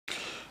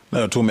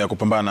Na Tume ya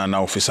kupambana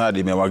na ufisadi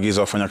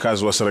imewaagiza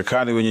wafanyakazi wa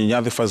serikali wenye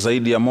nyadhifa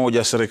zaidi ya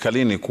moja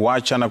serikalini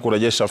kuacha na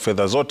kurejesha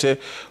fedha zote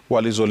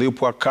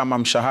walizolipwa kama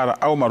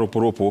mshahara au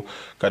marupurupu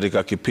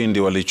katika kipindi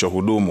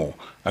walichohudumu.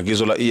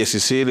 Agizo la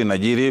EACC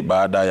linajiri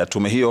baada ya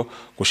tume hiyo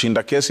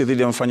kushinda kesi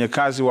dhidi ya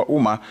mfanyakazi wa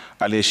umma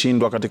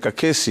aliyeshindwa katika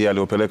kesi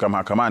aliyopeleka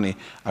mahakamani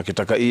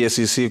akitaka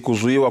EACC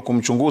kuzuiwa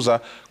kumchunguza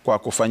kwa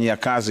kufanyia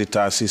kazi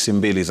taasisi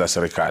mbili za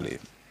serikali.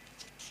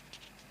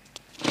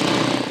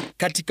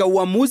 Katika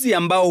uamuzi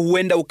ambao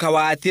huenda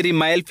ukawaathiri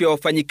maelfu ya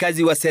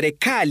wafanyikazi wa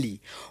serikali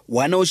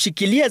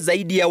wanaoshikilia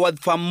zaidi ya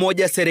wadhifa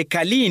mmoja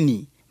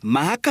serikalini,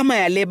 mahakama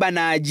ya leba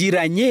na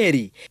ajira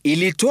Nyeri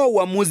ilitoa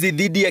uamuzi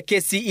dhidi ya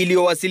kesi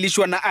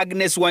iliyowasilishwa na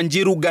Agnes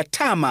Wanjiru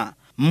Gatama,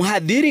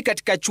 mhadhiri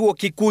katika chuo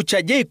kikuu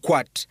cha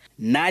JKUAT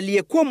na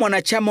aliyekuwa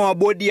mwanachama wa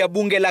bodi ya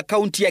bunge la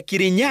kaunti ya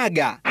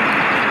Kirinyaga,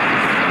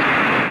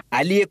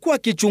 aliyekuwa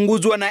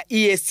akichunguzwa na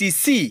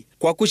EACC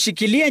kwa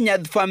kushikilia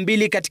nyadhifa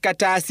mbili katika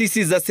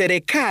taasisi za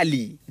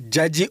serikali.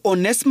 Jaji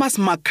Onesmus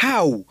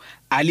Makau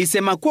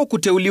alisema kuwa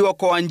kuteuliwa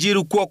kwa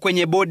Wanjiru kuwa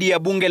kwenye bodi ya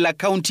bunge la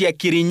kaunti ya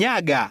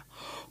Kirinyaga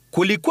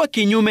kulikuwa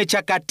kinyume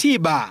cha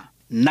katiba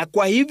na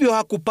kwa hivyo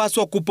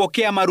hakupaswa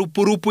kupokea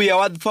marupurupu ya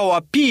wadhifa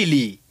wa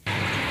pili.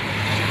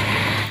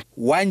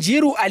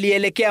 Wanjiru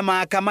alielekea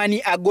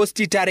mahakamani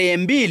Agosti tarehe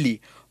 2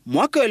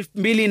 mwaka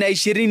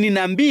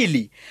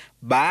 2022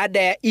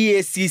 baada ya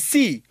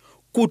EACC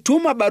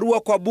kutuma barua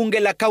kwa bunge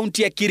la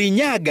kaunti ya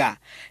Kirinyaga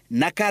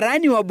na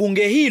karani wa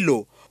bunge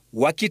hilo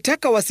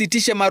wakitaka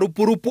wasitishe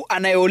marupurupu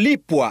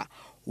anayolipwa,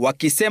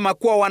 wakisema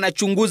kuwa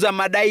wanachunguza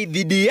madai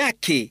dhidi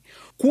yake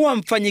kuwa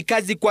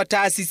mfanyikazi kwa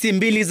taasisi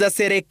mbili za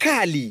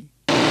serikali.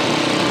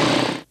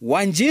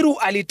 Wanjiru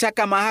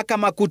alitaka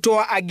mahakama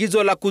kutoa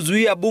agizo la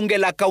kuzuia bunge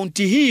la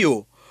kaunti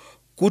hiyo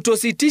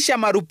kutositisha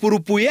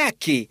marupurupu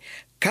yake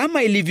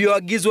kama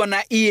ilivyoagizwa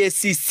na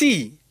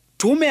EACC.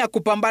 Tume ya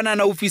kupambana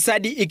na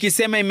ufisadi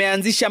ikisema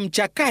imeanzisha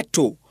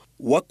mchakato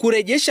wa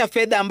kurejesha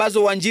fedha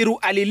ambazo Wanjiru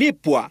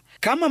alilipwa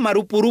kama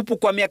marupurupu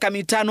kwa miaka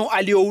 5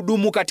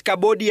 aliyohudumu katika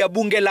bodi ya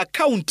bunge la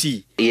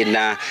kaunti. In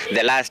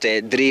the last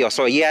 3 or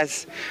so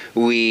years,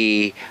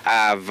 we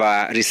have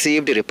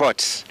received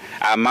reports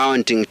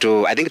amounting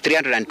to, I think,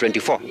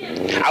 324,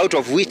 out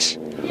of which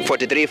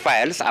 43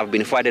 files have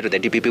been forwarded to the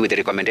DPP with the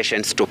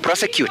recommendations to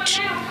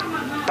prosecute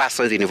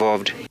persons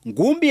involved.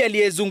 Ngumbi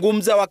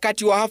aliyezungumza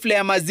wakati wa hafla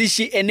ya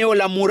mazishi eneo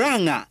la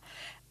Murang'a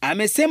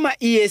amesema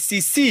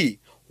EACC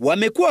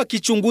wamekuwa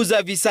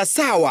wakichunguza visa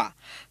sawa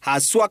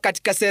haswa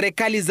katika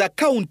serikali za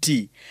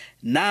kaunti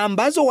na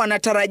ambazo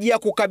wanatarajia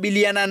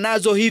kukabiliana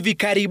nazo hivi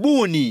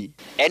karibuni.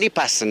 Any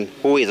person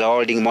who is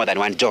holding more than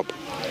one job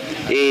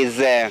is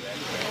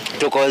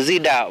to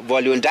consider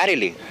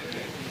voluntarily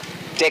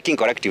taking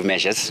corrective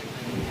measures,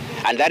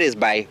 and that is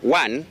by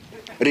 1,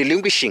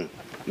 relinquishing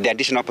the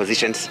additional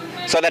positions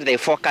so that they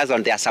focus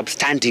on their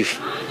substantive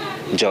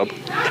job,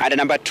 and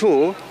number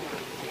 2,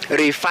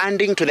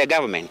 refunding to the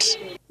government.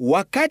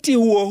 Wakati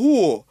huo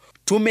huo,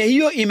 tume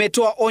hiyo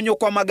imetoa onyo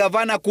kwa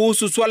magavana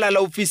kuhusu swala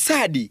la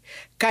ufisadi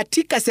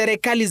katika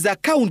serikali za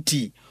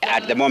kaunti.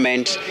 At the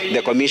moment,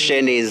 the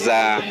commission is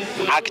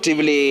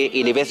actively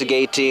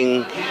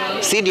investigating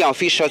senior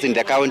officials in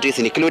the counties,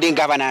 including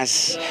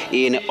governors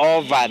in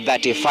over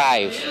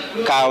 35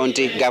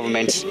 county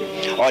governments,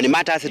 on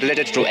matters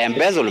related to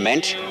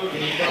embezzlement.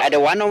 And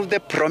one of the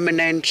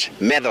prominent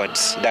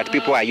methods that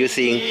people are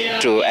using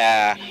to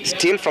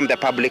steal from the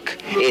public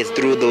is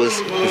through those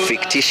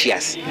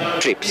fictitious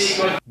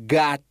trips.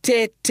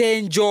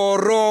 Gatete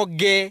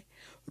Njoroge,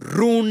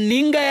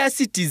 runinga ya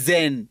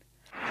Citizen.